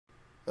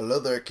Hello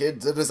there,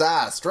 kids. It is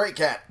I, Stray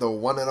Cat, the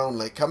one and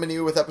only, coming to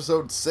you with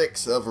episode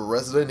 6 of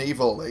Resident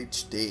Evil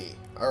HD.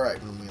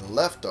 Alright, when we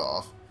left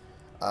off,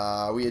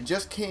 we had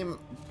just came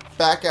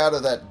back out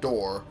of that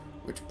door,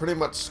 which pretty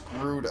much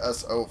screwed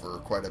us over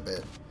quite a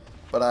bit.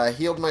 But I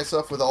healed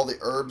myself with all the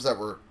herbs that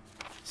were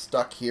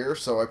stuck here,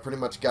 so I pretty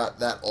much got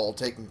that all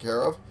taken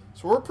care of.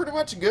 So we're pretty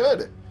much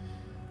good.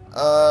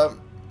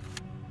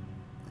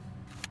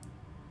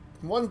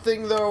 One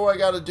thing, though, I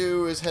gotta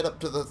do is head up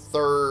to the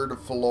 3rd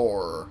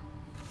floor,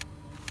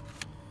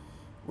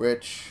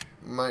 which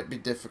might be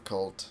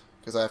difficult,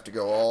 because I have to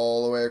go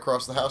all the way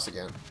across the house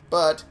again.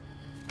 But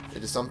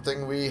it is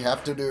something we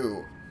have to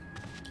do.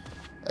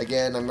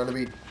 Again, I'm going to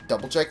be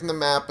double-checking the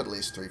map at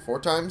least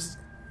 3-4 times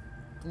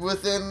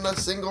within a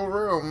single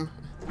room,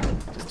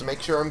 just to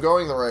make sure I'm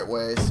going the right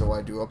way, so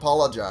I do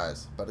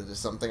apologize. But it is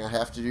something I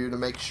have to do to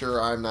make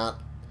sure I'm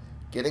not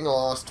getting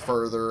lost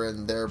further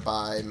and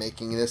thereby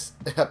making this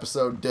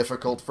episode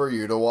difficult for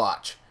you to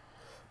watch.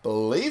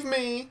 Believe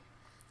me,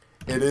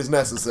 it is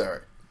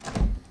necessary.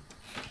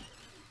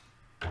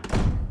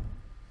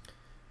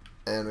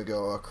 And we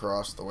go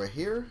across the way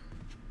here.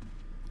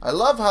 I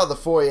love how the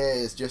foyer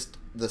is just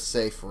the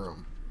safe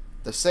room.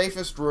 The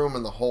safest room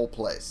in the whole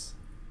place.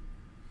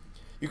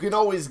 You can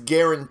always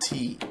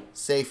guarantee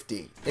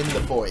safety in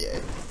the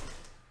foyer.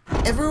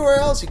 Everywhere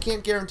else you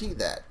can't guarantee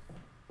that.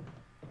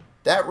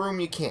 That room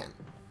you can.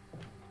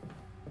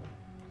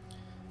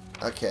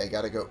 Okay,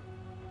 gotta go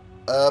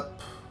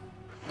up.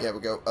 Yeah, we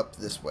go up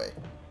this way.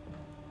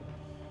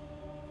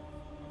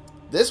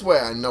 This way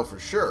I know for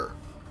sure.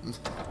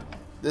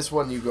 This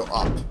one you go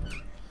up.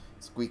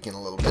 Squeaking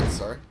a little bit,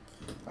 sorry.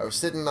 I was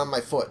sitting on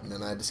my foot and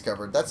then I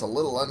discovered that's a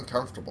little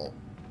uncomfortable.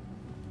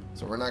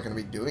 So we're not going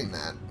to be doing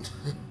that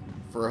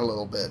for a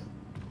little bit.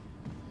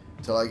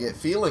 Until I get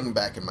feeling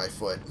back in my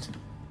foot.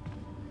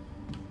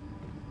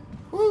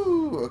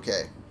 Woo,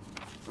 okay.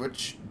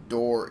 Which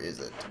door is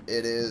it?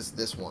 It is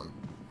this one.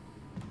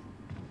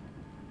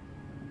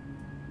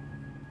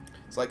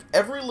 It's like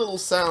every little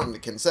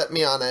sound can set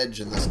me on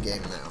edge in this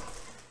game now.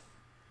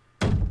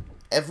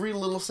 Every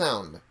little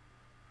sound.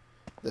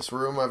 This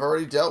room I've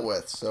already dealt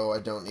with, so I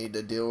don't need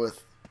to deal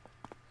with,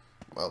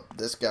 well,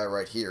 this guy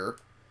right here.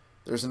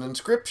 There's an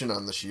inscription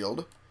on the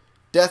shield.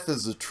 Death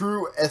is the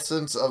true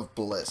essence of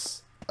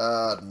bliss.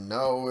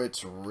 No,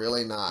 it's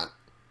really not.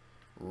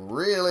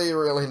 Really,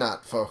 really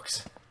not,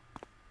 folks.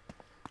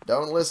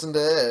 Don't listen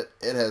to it.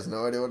 It has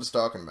no idea what it's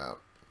talking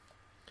about.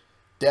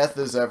 Death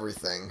is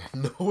everything.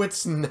 No,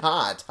 it's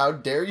not. How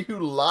dare you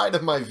lie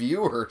to my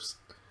viewers?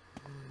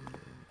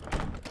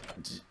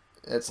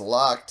 It's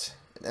locked.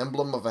 An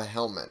emblem of a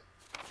helmet.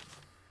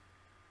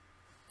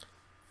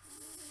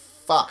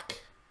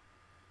 Fuck.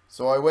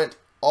 So I went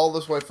all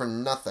this way for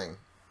nothing.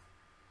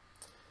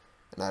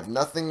 And I have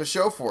nothing to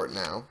show for it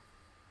now.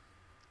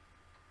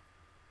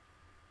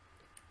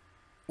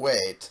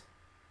 Wait.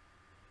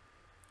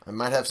 I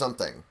might have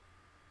something.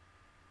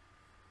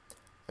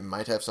 I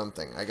might have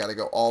something. I gotta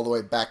go all the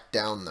way back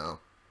down, though.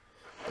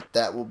 But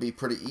that will be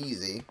pretty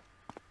easy,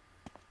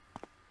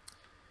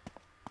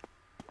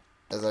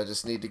 as I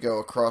just need to go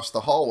across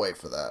the hallway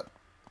for that.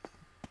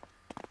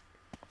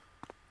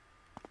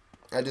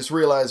 I just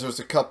realized there's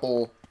a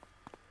couple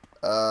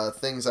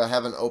things I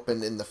haven't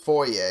opened in the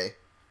foyer.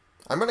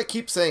 I'm going to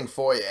keep saying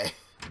foyer,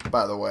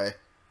 by the way.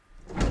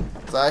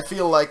 So I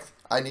feel like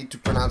I need to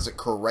pronounce it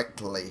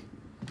correctly.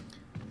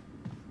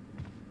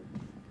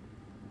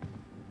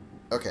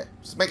 Okay,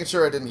 just making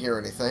sure I didn't hear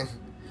anything.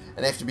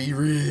 And I have to be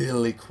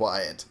really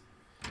quiet,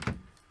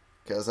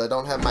 because I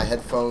don't have my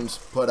headphones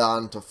put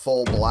on to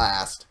full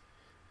blast.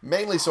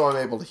 Mainly so I'm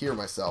able to hear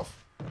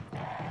myself.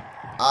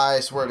 I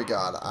swear to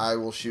God, I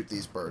will shoot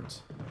these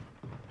birds.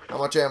 How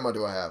much ammo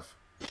do I have?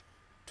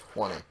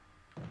 20.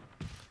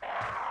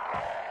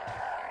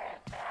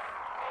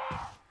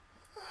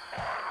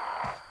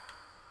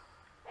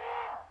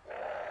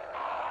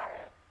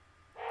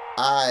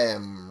 I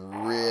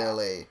am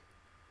really,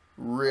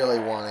 really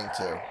wanting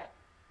to.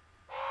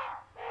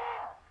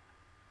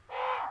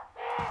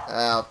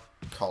 I'll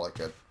call it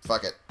good.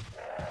 Fuck it.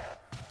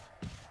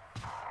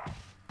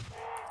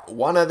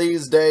 One of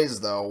these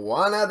days, though.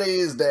 One of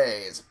these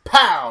days.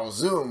 Pow!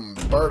 Zoom!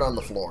 Bird on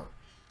the floor.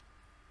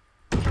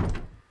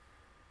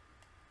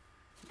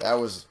 That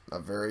was a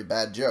very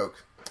bad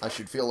joke. I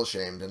should feel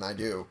ashamed, and I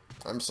do.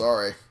 I'm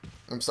sorry.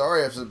 I'm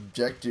sorry I've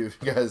subjected you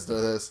guys to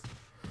this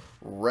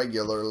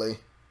regularly.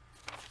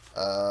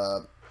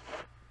 Yeah,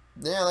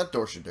 that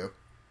door should do.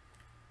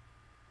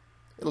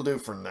 It'll do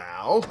for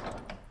now.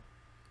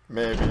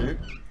 Maybe.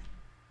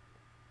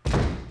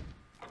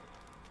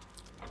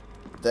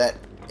 That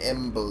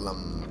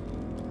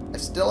emblem. I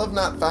still have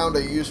not found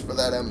a use for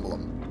that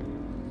emblem.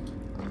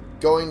 I'm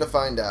going to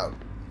find out.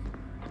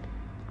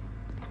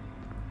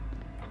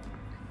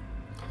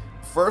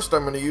 First,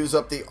 I'm going to use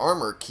up the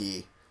armor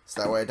key,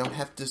 so that way I don't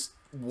have to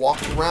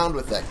walk around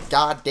with that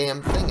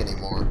goddamn thing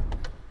anymore.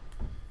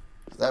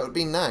 That would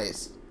be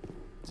nice,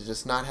 to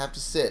just not have to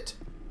sit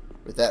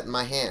with that in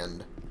my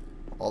hand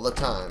all the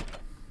time.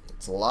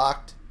 It's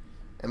locked.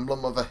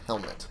 Emblem of a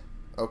helmet.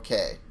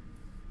 Okay.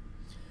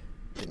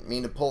 Didn't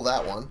mean to pull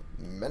that one.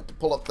 Meant to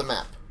pull up the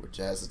map, which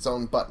has its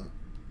own button.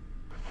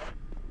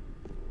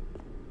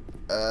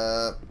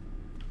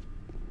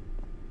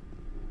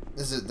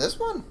 Is it this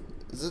one?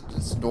 Is it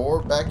this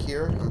door back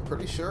here? I'm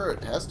pretty sure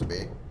it has to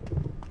be.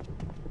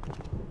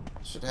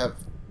 Should have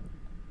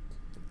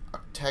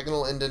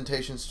octagonal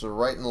indentations to the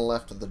right and the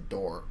left of the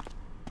door.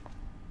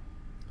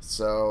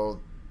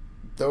 So,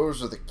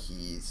 those are the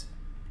keys.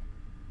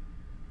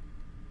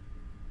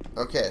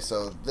 Okay,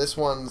 so this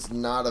one's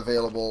not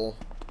available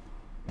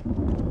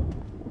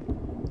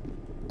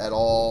at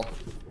all.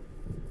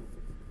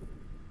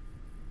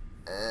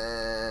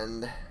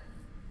 And...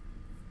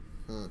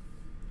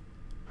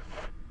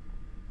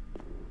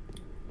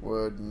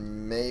 would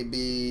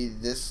maybe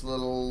this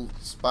little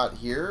spot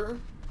here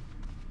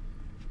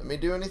let me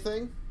do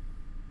anything?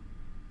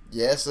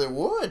 Yes, it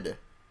would.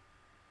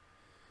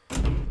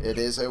 It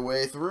is a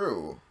way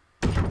through.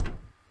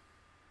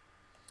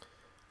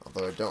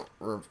 Although I don't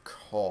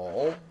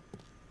recall.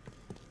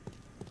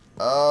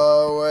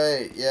 Oh,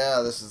 wait.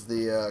 Yeah, this is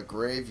the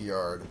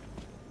graveyard.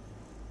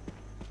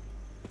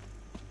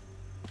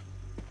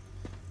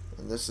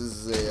 And this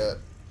is a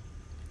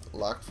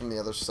locked from the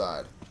other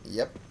side.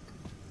 Yep.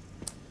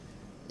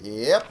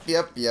 Yep.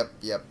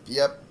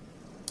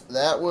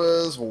 That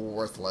was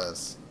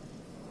worthless.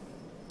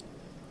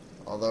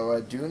 Although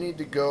I do need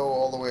to go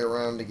all the way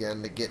around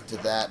again to get to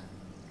that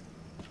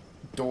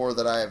door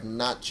that I have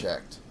not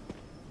checked.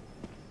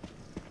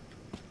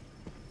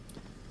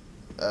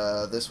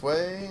 This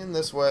way, and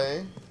this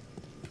way,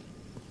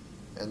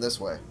 and this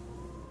way.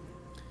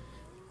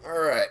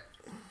 Alright.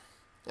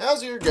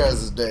 How's your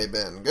guys' day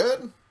been?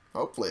 Good?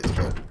 Hopefully it's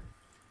good.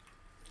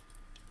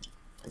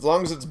 As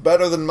long as it's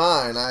better than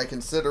mine, I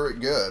consider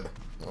it good.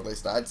 Well, at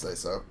least I'd say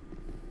so.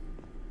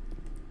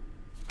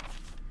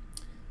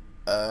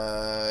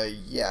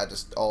 Yeah,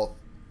 just all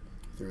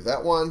through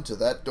that one, to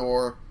that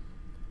door,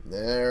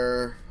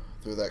 there,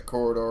 through that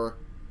corridor.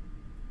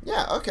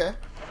 Yeah, okay.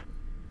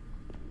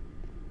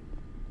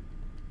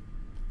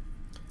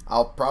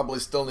 I'll probably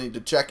still need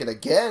to check it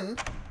again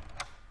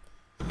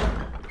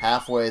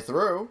halfway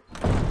through.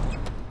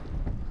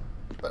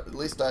 But at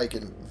least I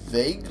can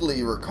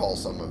vaguely recall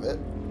some of it.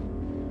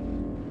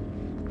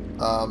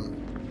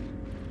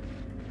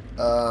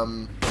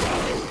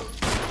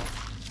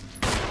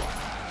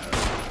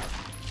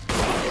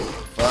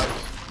 Fuck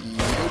you,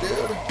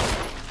 dude.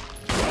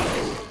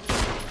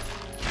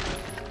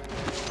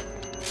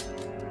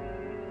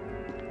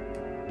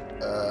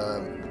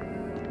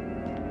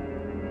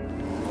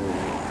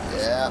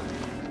 Yeah.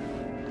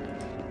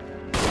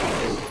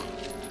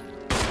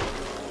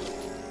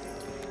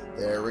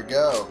 There we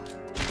go.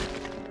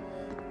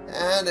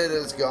 And it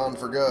is gone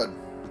for good.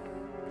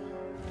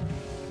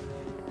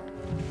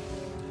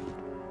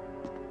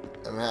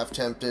 I'm half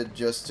tempted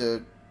just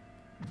to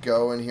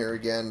go in here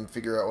again and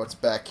figure out what's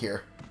back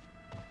here.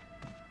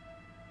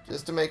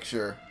 Just to make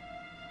sure.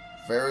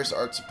 Various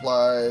art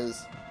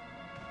supplies.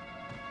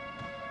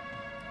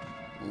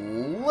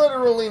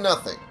 Literally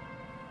nothing.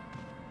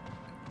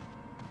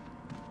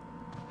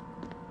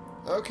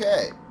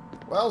 Okay.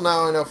 Well,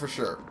 now I know for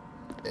sure.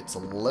 It's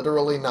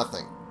literally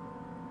nothing.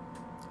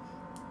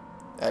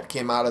 That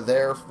came out of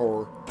there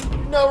for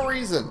no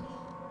reason.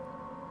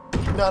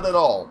 Not at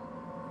all.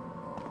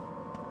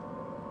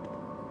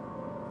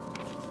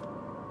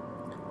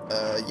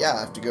 Yeah, I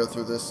have to go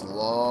through this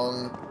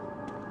long,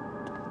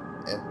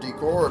 empty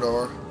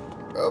corridor.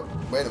 Oh,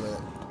 wait a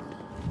minute.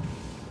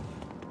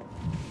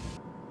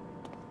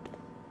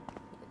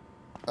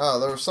 Oh,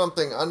 there was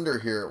something under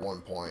here at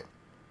one point.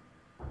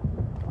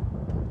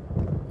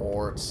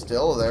 Or it's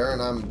still there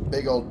and I'm a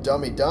big old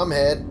dummy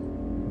dumbhead.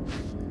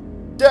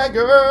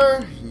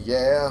 Dagger!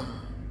 Yeah.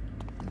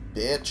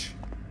 Bitch.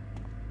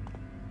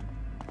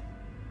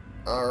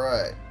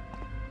 Alright.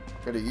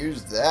 Could have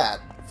used that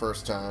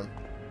first time.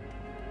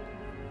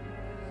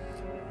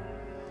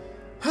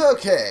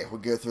 Okay,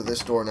 we'll go through this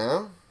door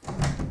now.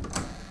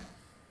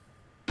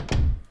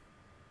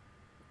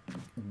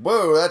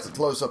 Whoa, that's a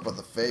close-up of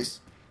the face.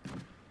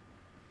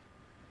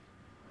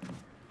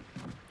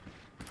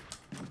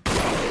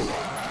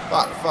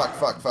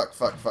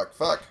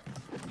 Fuck.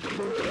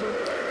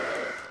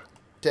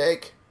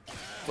 Take.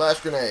 Flash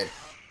grenade.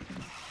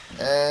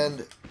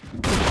 And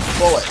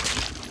bullet.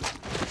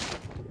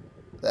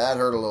 That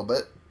hurt a little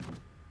bit.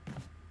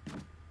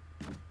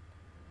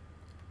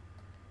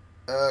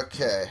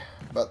 Okay,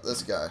 about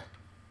this guy.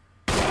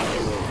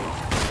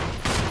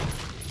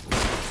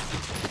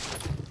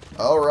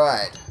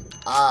 Alright,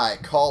 I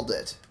called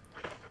it.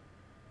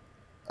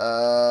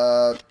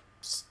 I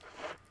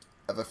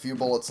have a few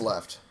bullets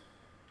left.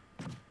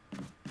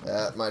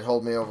 That might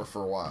hold me over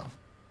for a while.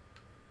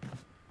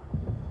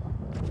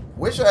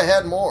 Wish I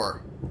had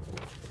more.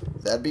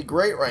 That'd be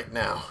great right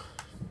now.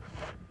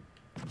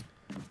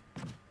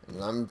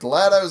 And I'm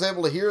glad I was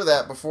able to hear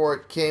that before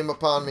it came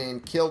upon me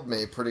and killed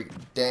me pretty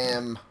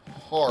damn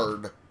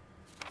hard.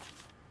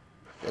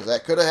 Because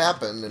that could have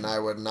happened and I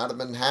would not have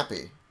been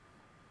happy.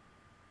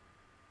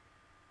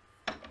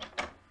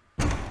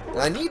 And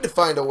I need to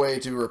find a way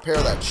to repair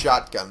that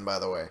shotgun, by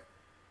the way.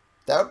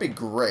 That would be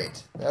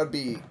great. That would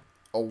be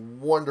a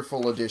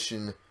wonderful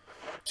addition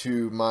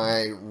to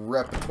my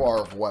repertoire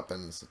of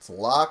weapons. It's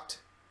locked.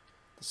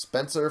 The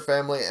Spencer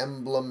family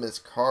emblem is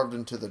carved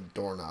into the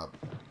doorknob.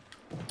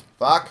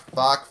 Fuck,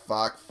 fuck,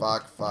 fuck,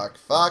 fuck, fuck,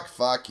 fuck,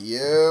 fuck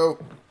you.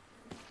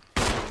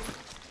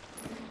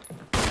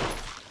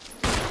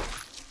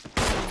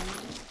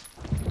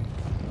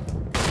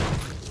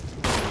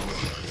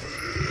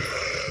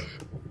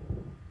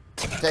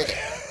 Take it.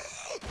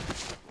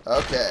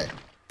 Okay.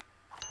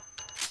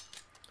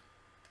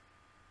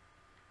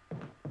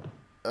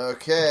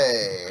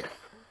 Okay.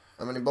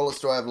 How many bullets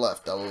do I have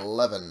left?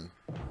 11.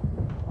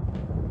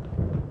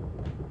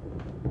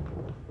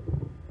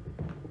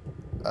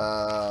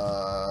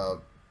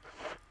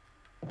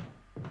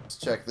 Let's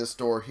check this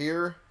door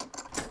here.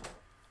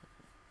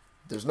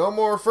 There's no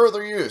more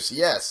further use.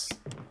 Yes.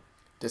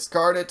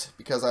 Discard it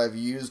because I've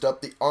used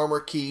up the armor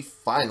key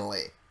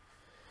finally.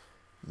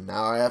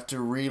 Now I have to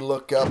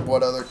re-look up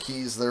what other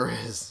keys there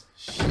is.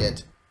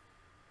 Shit.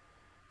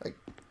 Like,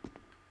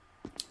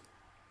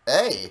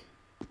 hey,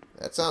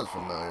 that sounds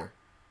familiar.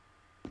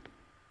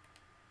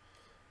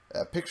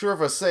 A picture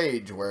of a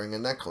sage wearing a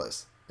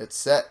necklace. It's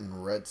set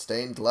in red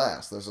stained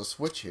glass. There's a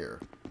switch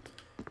here.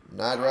 And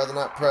I'd rather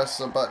not press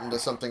a button to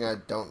something I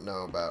don't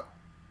know about.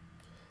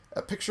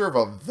 A picture of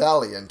a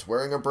valiant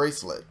wearing a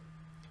bracelet.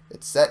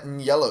 It's set in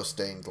yellow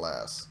stained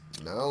glass.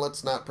 No,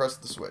 let's not press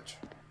the switch.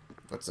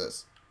 What's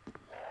this?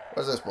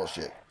 What is this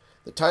bullshit?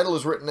 The title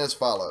is written as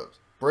follows.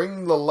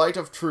 Bring the light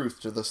of truth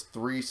to the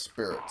three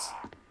spirits.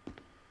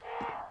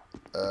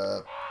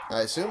 I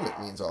assume it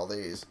means all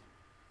these.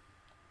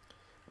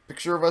 A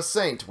picture of a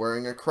saint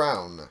wearing a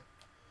crown.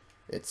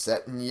 It's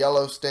set in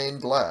yellow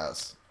stained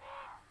glass.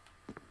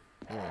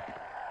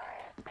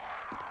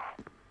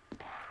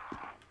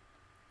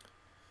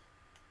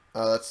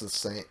 Oh, that's the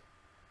saint.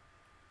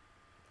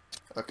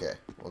 Okay,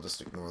 we'll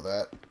just ignore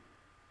that.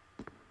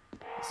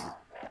 This is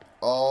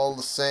all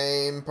the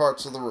same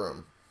parts of the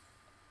room.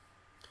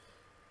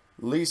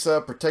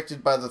 Lisa,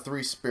 protected by the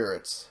three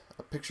spirits.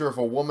 A picture of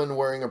a woman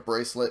wearing a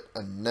bracelet,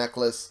 a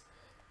necklace,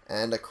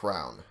 and a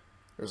crown.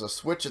 There's a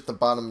switch at the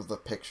bottom of the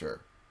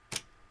picture.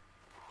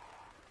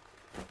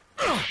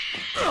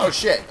 Oh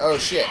shit, oh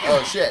shit,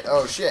 oh shit,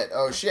 oh shit,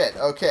 oh shit.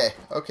 Okay,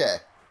 okay.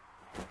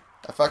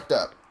 I fucked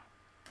up.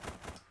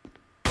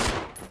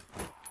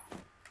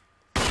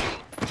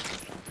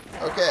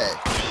 Okay.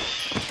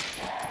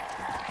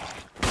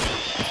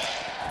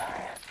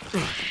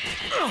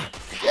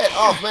 Get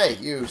off me,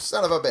 you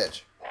son of a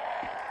bitch.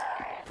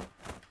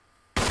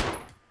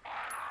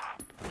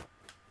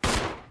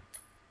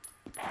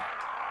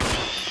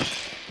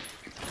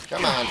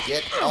 Come on,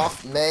 get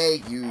off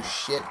me, you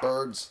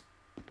shitbirds.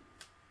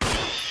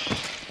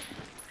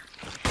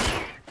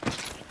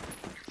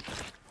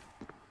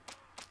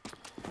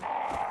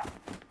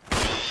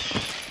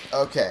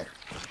 Okay.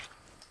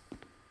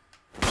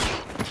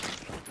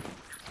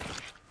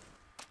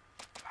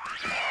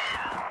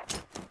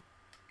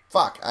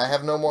 Fuck, I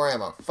have no more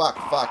ammo. Fuck,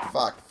 fuck,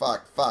 fuck,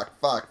 fuck, fuck,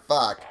 fuck,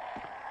 fuck.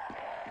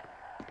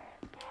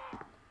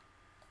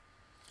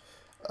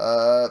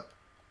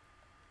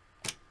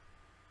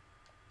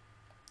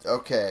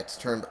 Okay, it's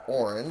turned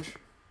orange.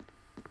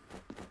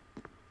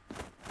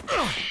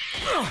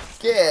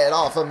 Get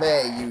off of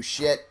me, you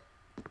shit.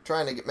 I'm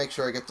trying to make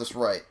sure I get this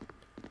right.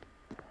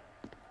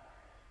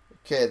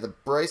 Okay, the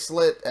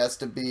bracelet has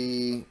to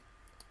be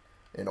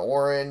in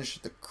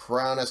orange, the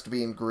crown has to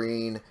be in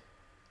green,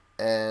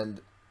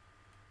 and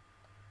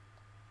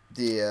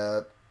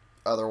the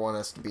other one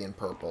has to be in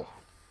purple.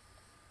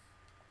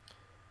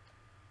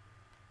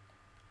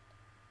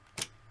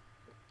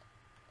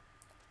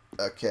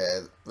 Okay,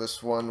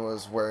 this one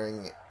was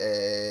wearing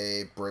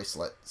a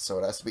bracelet, so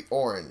it has to be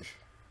orange.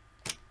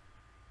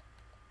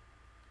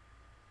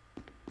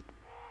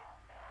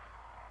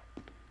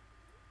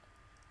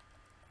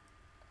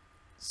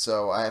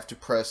 So I have to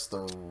press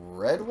the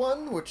red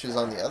one, which is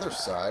on the other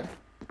side,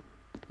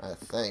 I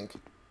think.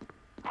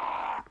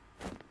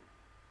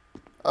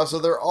 Oh, so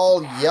they're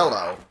all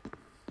yellow.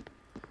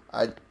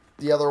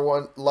 The other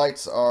one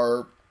lights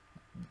are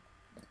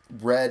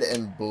red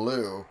and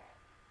blue.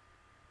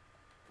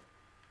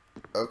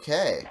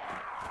 Okay.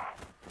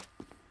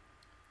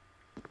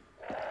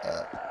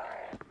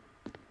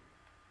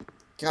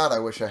 God, I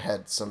wish I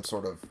had some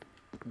sort of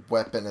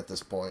weapon at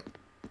this point.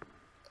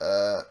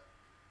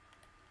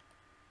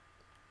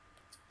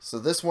 So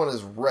this one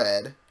is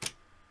red.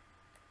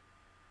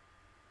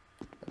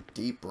 A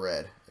deep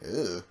red.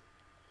 Ew.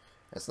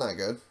 That's not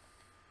good.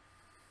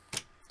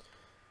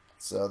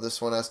 So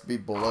this one has to be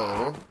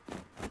blue.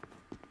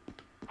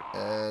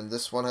 And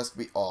this one has to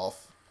be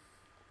off.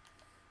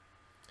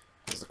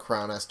 Because the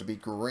crown has to be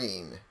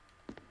green.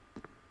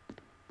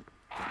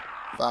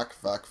 Fuck,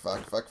 fuck,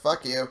 fuck, fuck,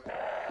 fuck you.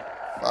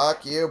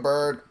 Fuck you,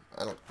 bird.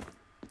 I don't...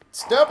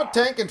 Stupid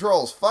tank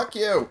controls! Fuck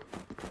you!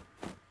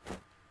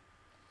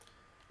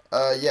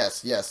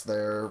 Yes,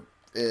 there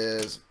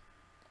is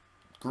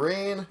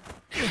green.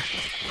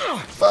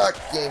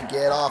 Fucking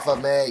get off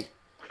of me.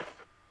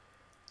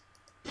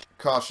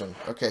 Caution.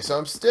 Okay, so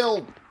I'm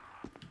still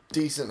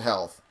decent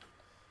health.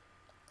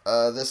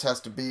 This has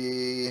to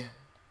be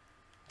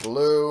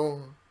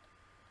blue.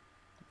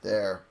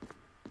 There.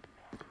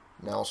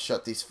 Now I'll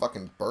shut these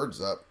fucking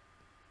birds up.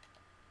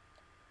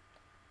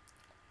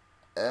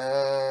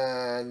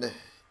 And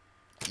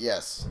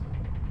yes.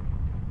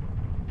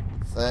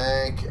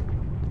 Thank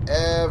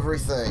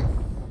everything.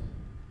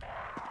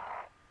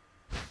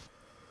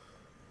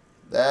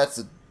 That's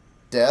a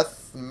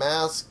death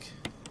mask.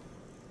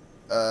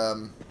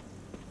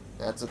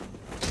 That's an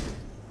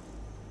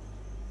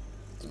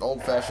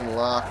old-fashioned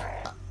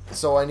lock.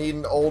 So I need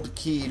an old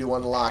key to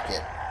unlock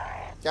it.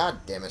 God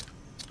damn it.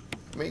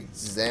 Let me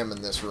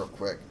examine this real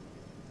quick.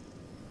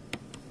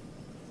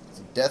 It's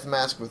a death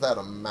mask without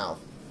a mouth.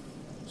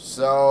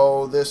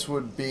 So this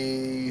would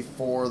be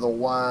for the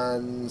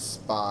one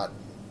spot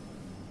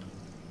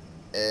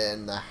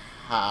in the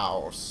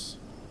house.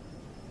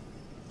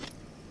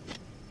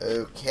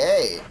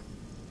 Okay.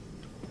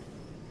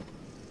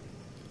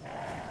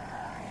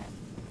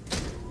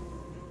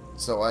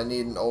 So I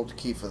need an old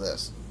key for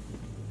this.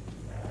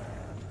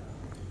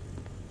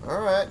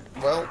 Alright,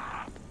 well,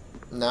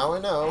 now I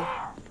know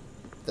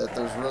that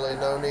there's really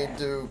no need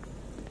to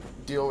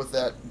deal with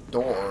that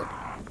door.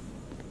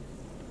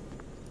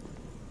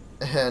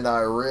 And I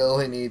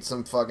really need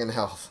some fucking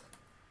health.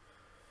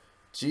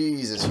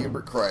 Jesus,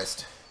 Hubert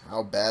Christ.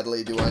 How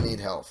badly do I need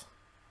health?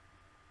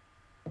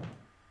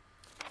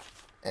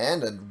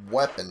 And a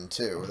weapon,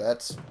 too.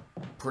 That's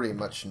pretty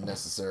much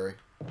necessary.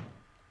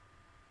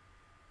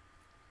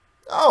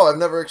 Oh, I've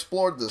never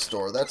explored this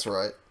door. That's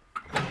right.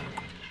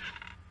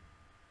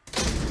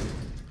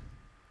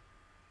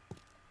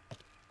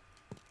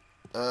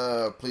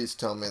 Please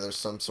tell me there's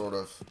some sort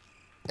of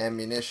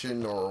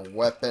ammunition or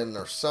weapon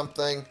or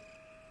something.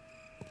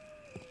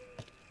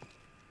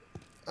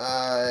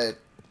 I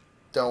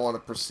don't want to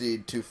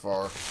proceed too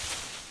far.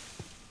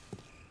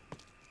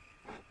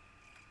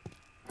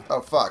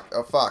 Oh, fuck.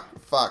 Oh, fuck.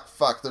 Fuck.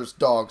 Fuck. There's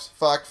dogs.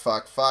 Fuck.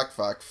 Fuck. Fuck.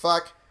 Fuck.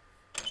 Fuck.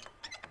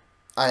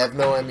 I have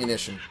no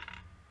ammunition.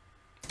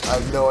 I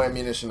have no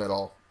ammunition at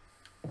all.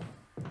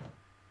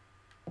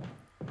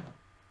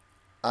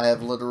 I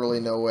have literally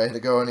no way to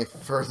go any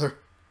further.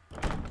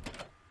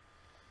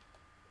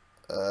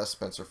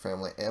 Spencer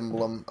family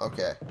emblem.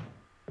 Okay.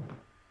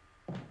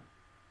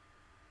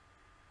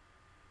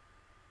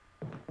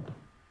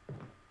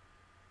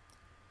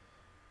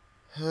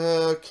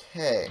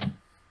 Okay.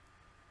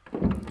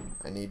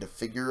 I need to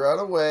figure out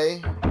a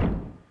way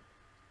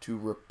to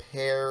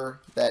repair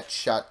that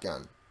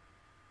shotgun.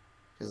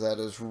 Because that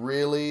is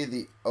really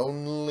the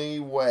only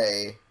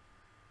way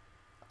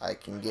I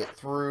can get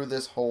through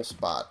this whole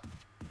spot.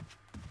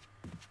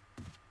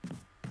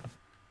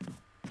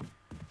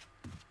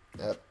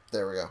 Yep,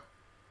 there we go.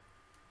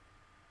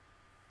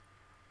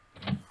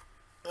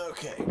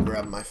 Okay,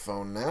 grab my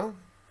phone now.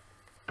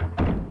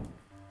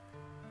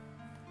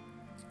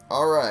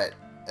 Alright,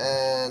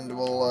 and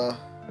we'll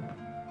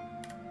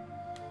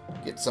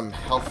get some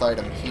health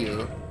item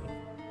here.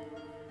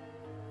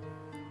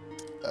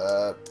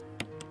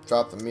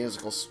 Drop the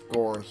musical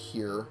score in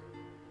here.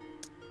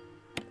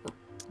 Or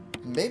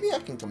maybe I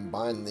can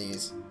combine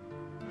these.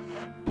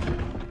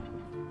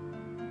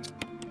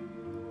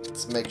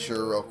 Let's make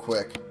sure real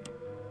quick.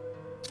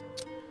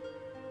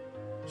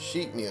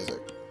 Sheet music.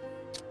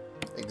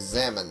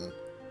 Examine.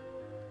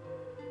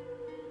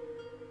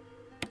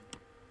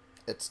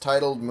 It's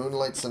titled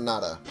Moonlight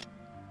Sonata.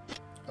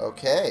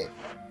 Okay.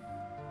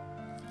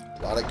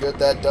 A lot of good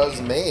that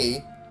does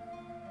me.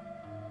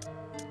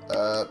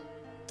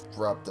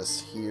 Drop this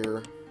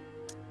here.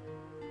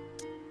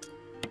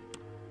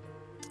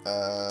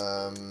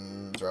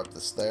 Drop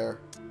this there.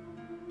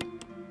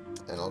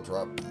 And I'll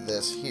drop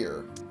this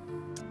here.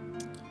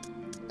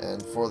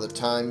 And for the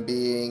time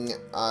being,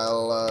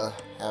 I'll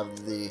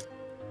have the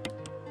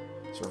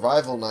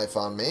survival knife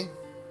on me.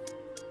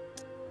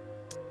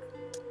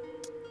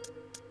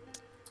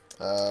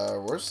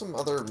 Where's some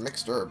other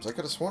mixed herbs? I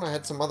could have sworn I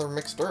had some other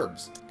mixed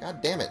herbs.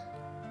 God damn it.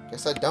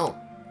 Guess I don't.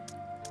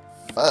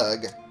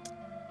 Fug.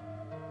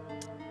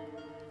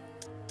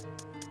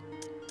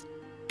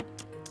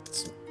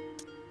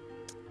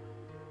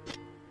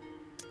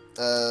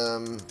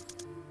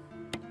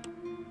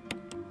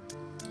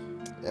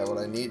 Yeah, what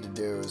I need to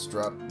do is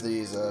drop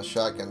these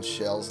shotgun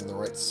shells in the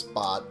right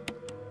spot.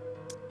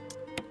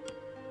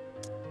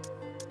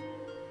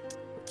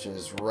 Which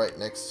is right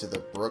next to the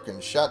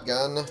broken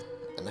shotgun.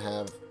 And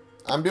have...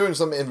 I'm doing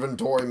some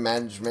inventory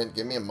management.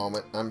 Give me a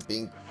moment. I'm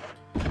being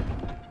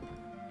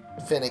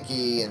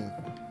finicky and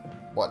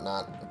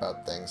whatnot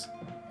about things.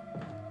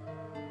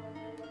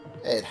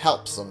 Hey, it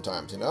helps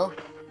sometimes, you know?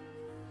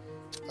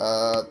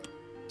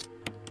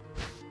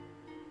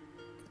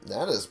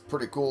 That is a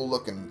pretty cool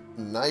looking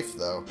knife,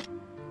 though.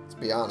 Let's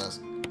be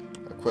honest.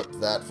 Equip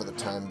that for the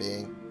time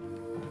being.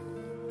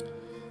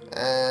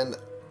 And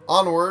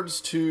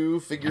onwards to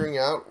figuring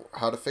out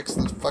how to fix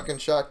this fucking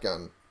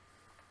shotgun.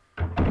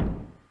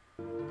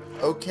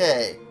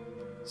 Okay.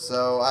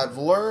 So I've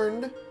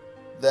learned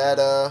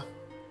that,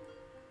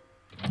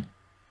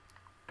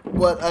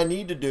 what I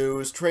need to do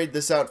is trade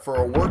this out for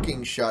a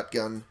working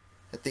shotgun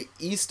at the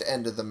east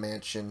end of the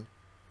mansion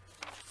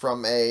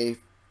from a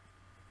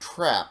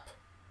trap.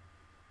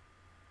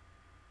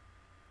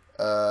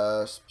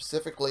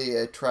 Specifically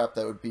a trap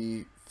that would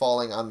be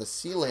falling on the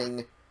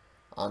ceiling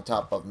on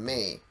top of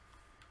me.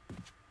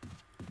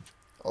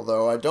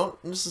 Although I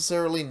don't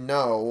necessarily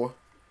know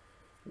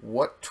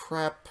what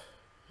trap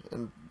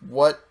and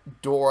what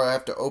door I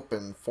have to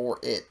open for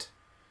it.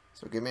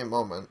 So give me a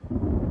moment,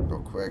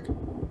 real quick.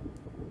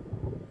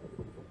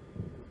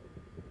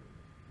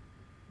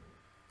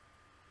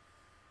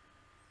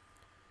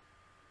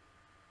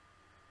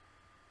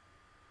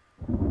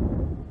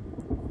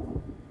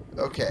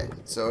 Okay,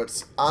 so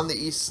it's on the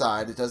east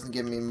side. It doesn't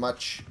give me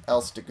much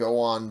else to go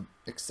on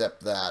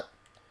except that.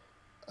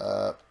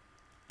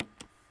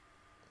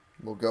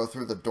 We'll go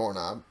through the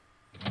doorknob.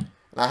 And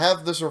I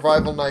have the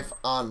survival knife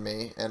on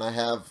me, and I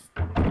have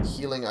a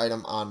healing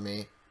item on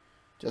me,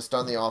 just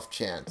on the off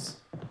chance.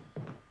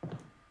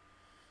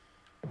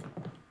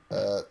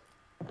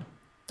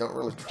 Don't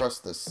really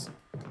trust this.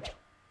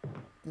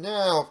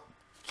 No,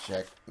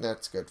 check.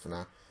 That's good for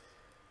now.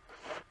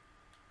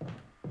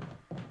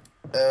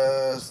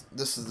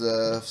 This is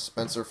the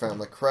Spencer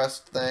family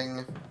crest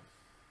thing,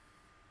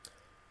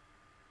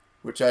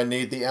 which I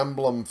need the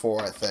emblem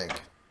for, I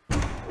think.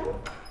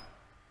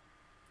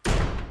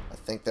 I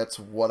think that's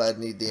what I'd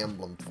need the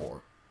emblem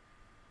for.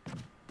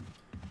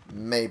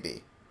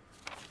 Maybe.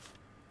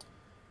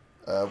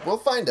 We'll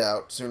find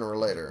out sooner or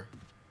later.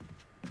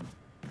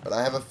 But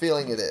I have a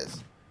feeling it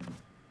is.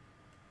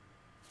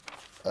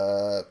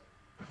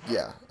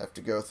 Yeah, I have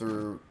to go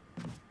through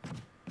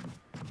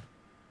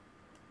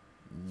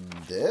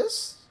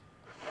this?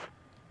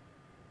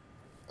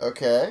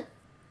 Okay.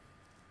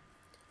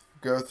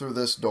 Go through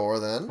this door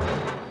then.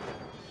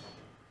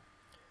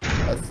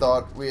 I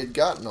thought we had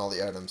gotten all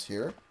the items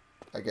here.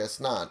 I guess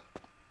not.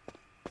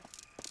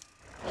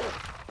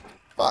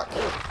 Fuck.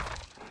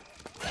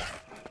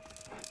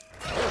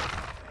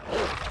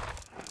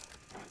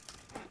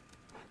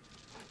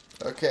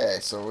 Okay,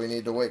 so we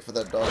need to wait for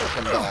that dog to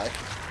come back.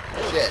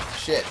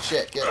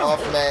 Shit. Get off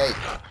me.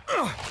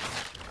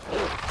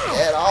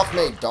 Get off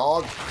me,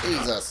 dog.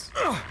 Jesus.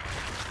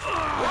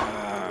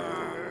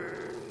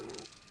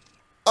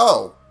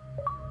 Oh.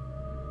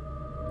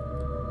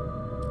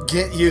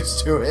 Get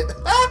used to it.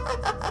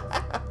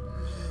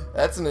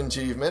 That's an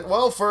achievement.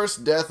 Well,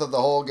 first death of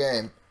the whole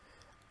game.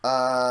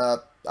 I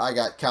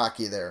got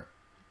cocky there.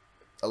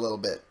 A little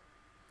bit.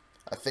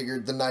 I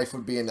figured the knife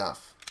would be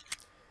enough.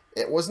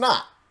 It was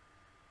not.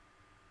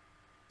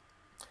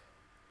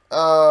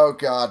 Oh,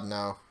 God,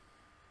 no.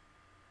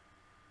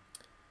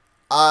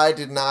 I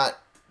did not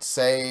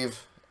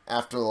save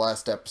after the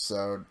last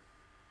episode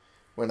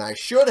when I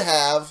should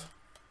have,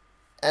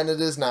 and it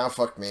has now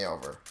fucked me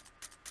over.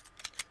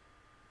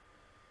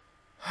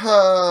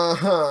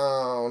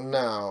 Oh,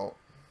 no.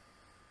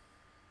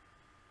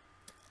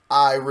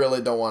 I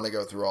really don't want to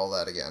go through all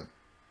that again.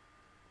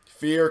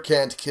 Fear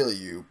can't kill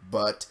you,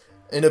 but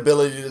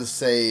inability to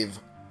save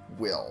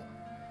will.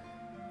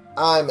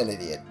 I'm an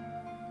idiot.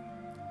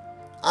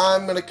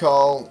 I'm going to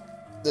call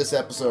this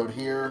episode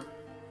here,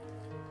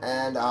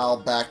 and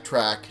I'll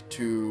backtrack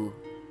to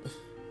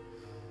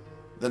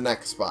the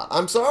next spot.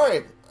 I'm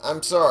sorry.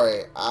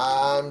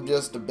 I'm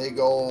just a big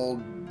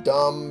old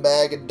dumb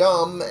bag of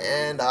dumb,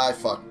 and I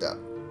fucked up.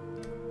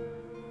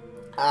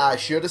 I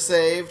should have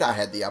saved. I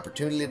had the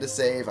opportunity to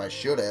save. I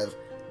should have,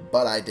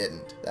 but I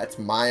didn't. That's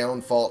my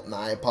own fault, and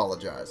I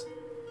apologize.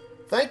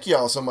 Thank you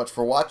all so much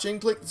for watching.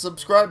 Click the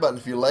subscribe button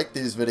if you like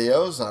these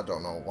videos. I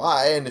don't know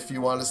why, and if you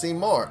want to see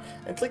more.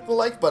 And click the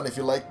like button if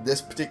you like this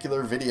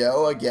particular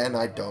video. Again,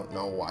 I don't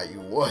know why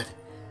you would.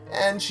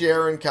 And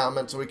share and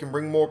comment so we can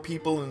bring more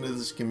people into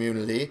this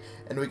community,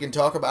 and we can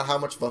talk about how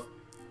much of a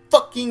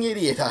fucking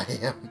idiot I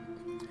am.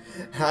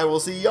 I will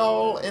see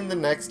y'all in the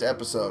next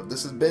episode.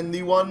 This has been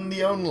the one,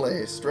 the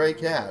only Stray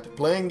Cat,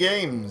 playing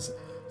games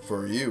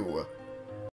for you.